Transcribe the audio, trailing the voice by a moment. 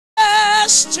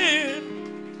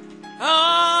everlasting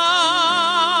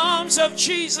arms of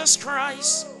Jesus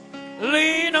Christ.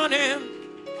 Lean on him.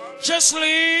 Just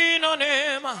lean on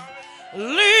him.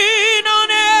 Lean on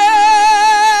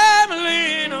him.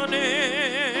 Lean on him.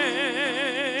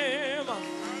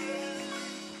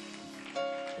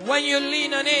 When you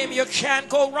lean on him, you can't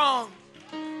go wrong.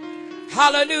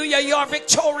 Hallelujah. You're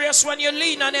victorious when you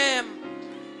lean on him.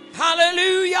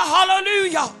 Hallelujah.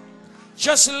 Hallelujah.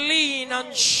 Just lean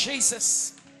on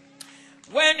Jesus.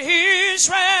 When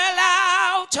Israel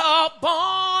out of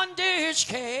bondage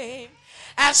came,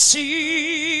 as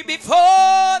sea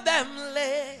before them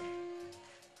lay,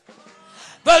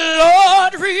 the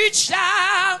Lord reached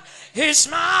out his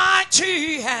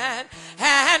mighty hand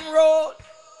and rolled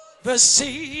the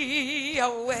sea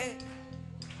away.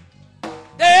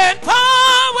 Then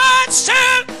forward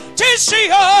still to see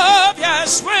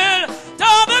obvious will,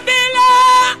 double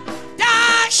below,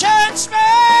 dash and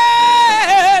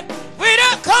spread. With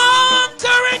a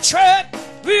conquering tread,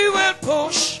 we will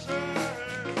push,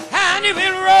 and it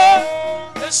will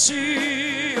roll the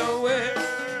sea away.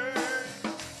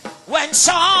 When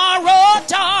sorrow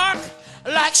dark,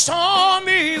 like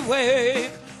stormy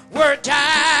wave, were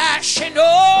dashing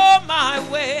on my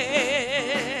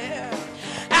way,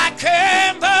 I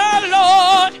came, the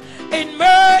Lord in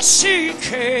mercy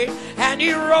came, and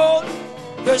he rolled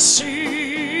the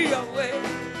sea away.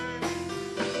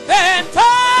 Then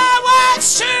forward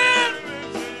still,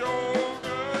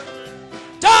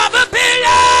 double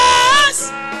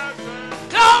billows,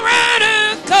 glory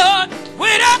to God,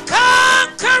 with a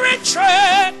conquering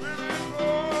tread,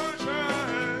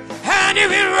 and he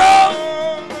will roll.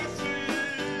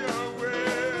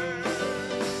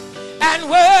 And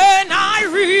when I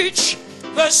reach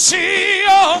the sea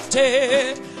of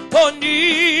death, for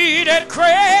needed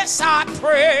grace I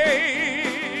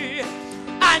pray,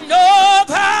 I know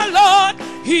the Lord,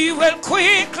 he will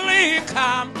quickly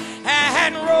come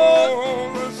and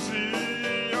roll the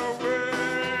sea away.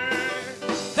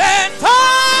 Then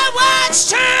forward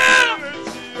still,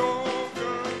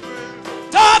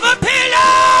 double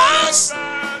billows,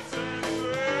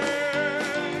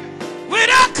 with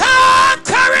a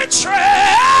conquering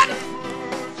tread,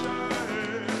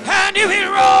 and he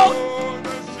will roll.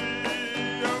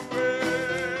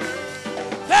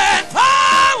 Then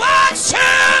forward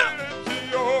still,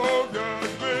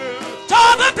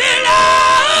 double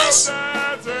billows,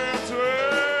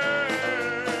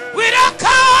 with a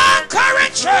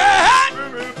conquering tread,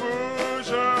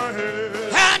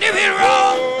 and he will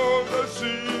roll.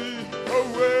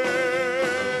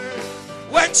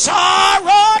 When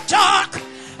sorrow dark,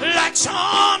 like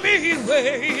stormy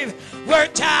wave, were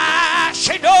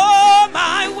dashing on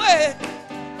my way,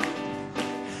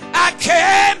 I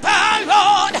came, the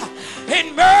Lord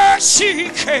in mercy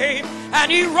came,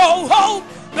 and he rolled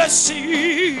the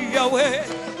sea away.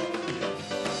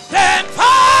 Then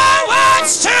forward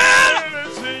still,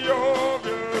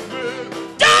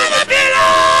 down the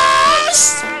billows,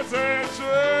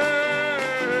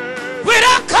 with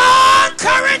a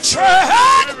conquering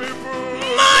tread,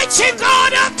 mighty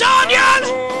God of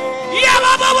Daniel.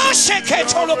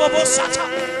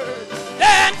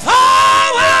 Then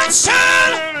forward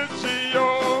still,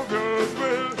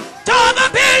 down the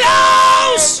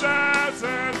billows,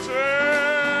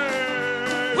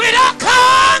 with a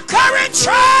conquering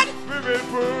tread,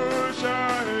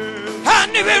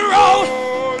 and we will roll.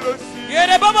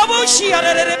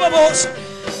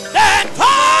 Then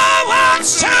forward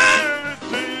still,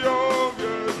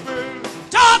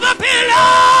 down the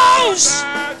billows,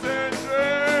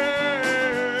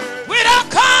 with a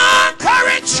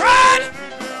conquering tread,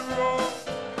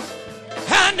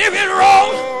 and it will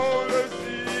roll.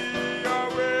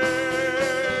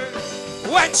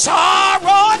 When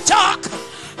sorrow dark,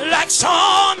 like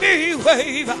stormy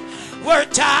wave, were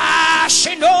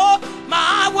dashing on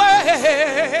my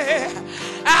way,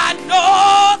 I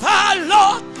know the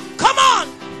Lord. Come on,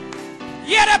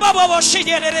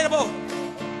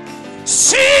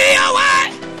 see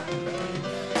away.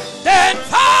 Then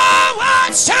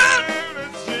forward still,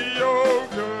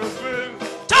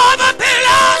 double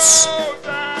billows,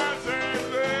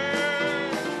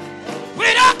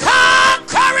 with a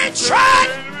conquering tread,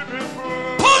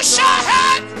 push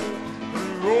ahead.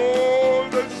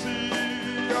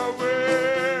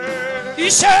 He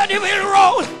said he will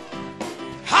roll.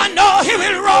 I know he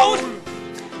will roll.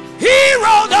 He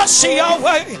rolled the sea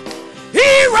away.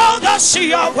 He rolled the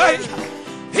sea away.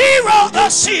 He rolled the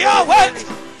sea away.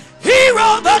 He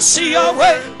rolled the sea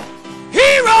away.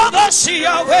 He rolled the sea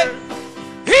away.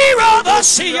 He rolled the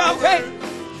sea away.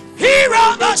 He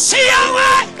rolled the sea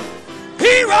away.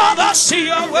 He rolled the sea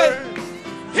away.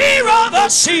 He rolled the the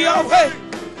sea away.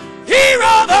 He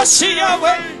rolled the sea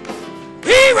away.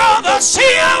 He rolled the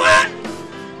sea away.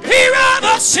 He rolled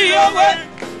the sea away.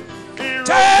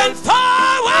 10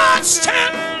 forward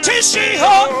still to see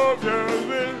hope.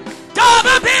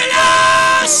 Double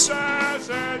billions.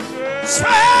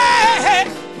 Sway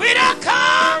with a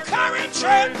conquering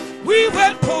train. We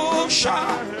will push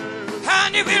on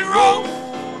and it will roll.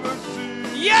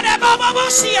 Yeah, the bubble will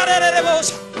see it.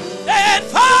 Then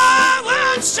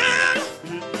forward still.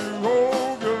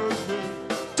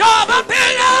 Double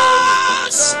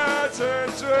billions.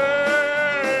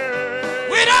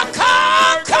 With a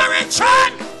conquering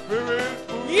train.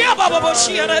 Yeah, bubble will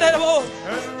see it. Roll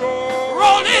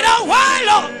it a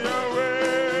while.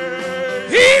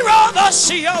 He rolled the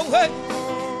sea away.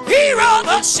 He rolled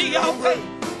the sea away.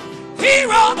 He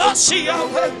rolled the sea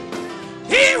away.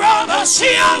 He rolled the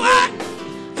sea away.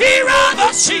 He rolled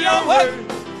the sea away.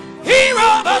 He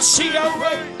rolled the sea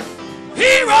away.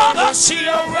 He rolled the sea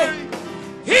away.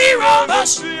 He rolled the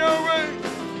sea away.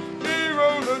 He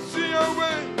rolled the sea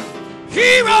away.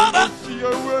 He rolled the sea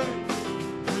away.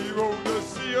 He rolled the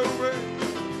sea away.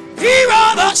 He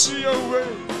rolled the sea away.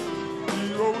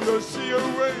 He rolled the sea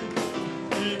away.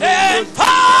 Then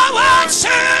forward soon.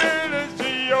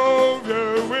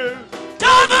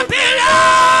 Double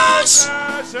billions.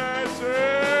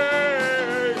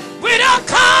 With a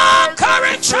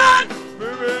conquering train.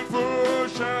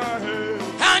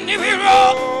 And we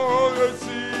roll the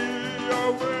sea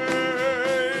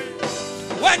away.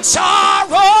 When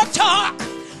sorrow talk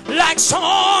like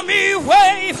stormy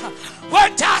wave, we're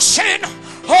dashing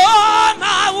on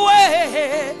my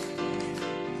way.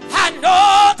 I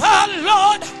know the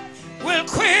Lord will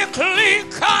quickly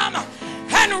come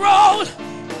and roll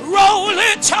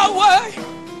it away.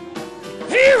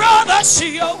 He rolled the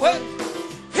sea away.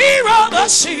 He rolled the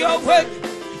sea away.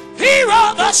 He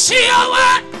rolled the sea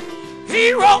away.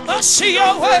 He rolled the sea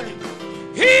away.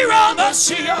 He rolled the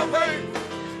sea away.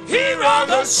 He rolled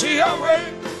the sea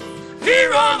away. He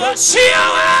rolled the sea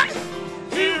away.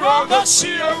 He rolled the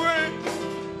sea away.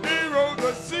 He rolled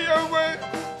the sea away.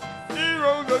 He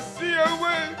rolled the sea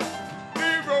away.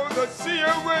 He rolled the sea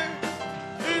away.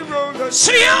 He rolled the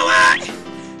sea away.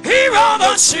 He rolled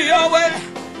the sea away.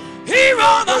 He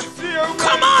rolled the sea away.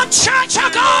 Come on, church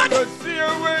of God.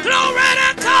 Glory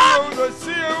to God.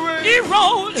 He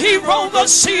rolled the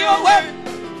sea away.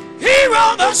 He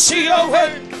rolled the sea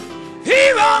away.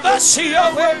 He rolled the sea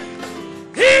away.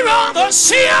 He rolled the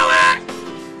sea away.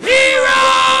 He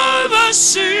rolled the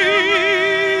sea.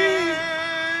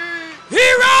 He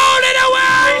rolled it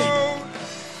away.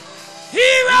 He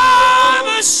rolled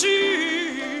the sea.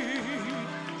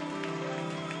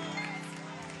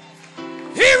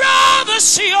 He rolled the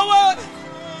sea away.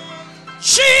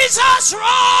 Jesus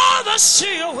rolled the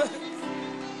sea away.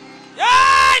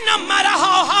 Yeah, no matter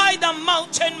how high the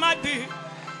mountain might be,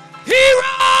 He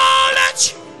rolled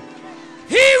it.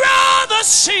 He rolled the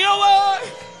sea away.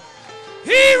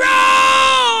 He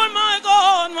rolled, my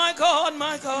God, my God,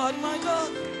 my God, my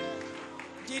God.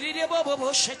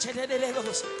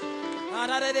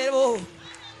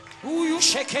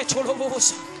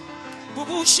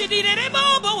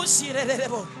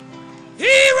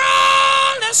 He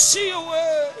rolled the sea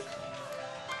away.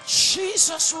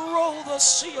 Jesus rolled the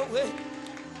sea away.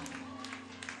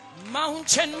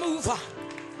 Mountain mover,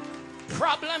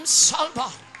 problem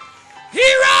solver. He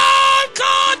rolled,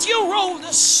 God, you rolled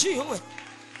the sea away.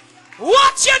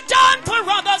 What you done for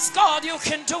others, God, you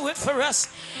can do it for us.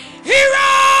 He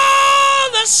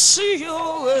rolled the sea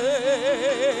away.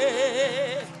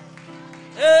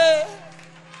 Hey,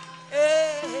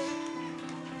 hey,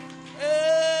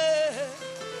 hey,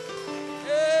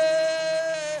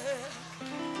 hey.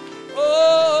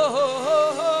 Oh,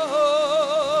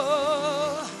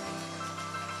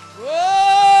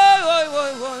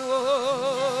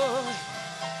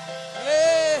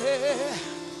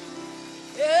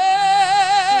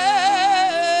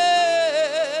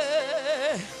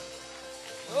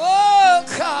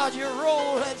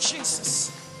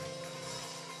 Jesus,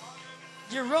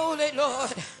 you rolled it,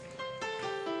 Lord.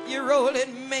 You rolled it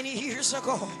many years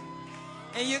ago,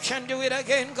 and you can do it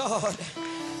again, God.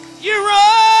 You roll,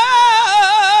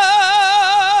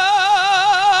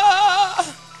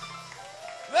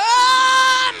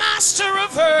 the master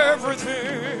of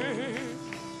everything.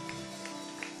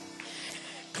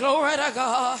 Glory to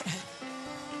God.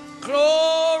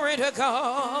 Glory to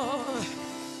God.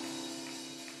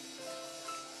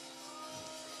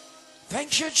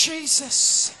 Thank you,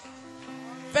 Jesus.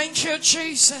 Thank you,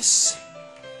 Jesus.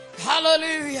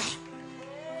 Hallelujah.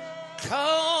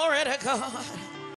 Glory to God.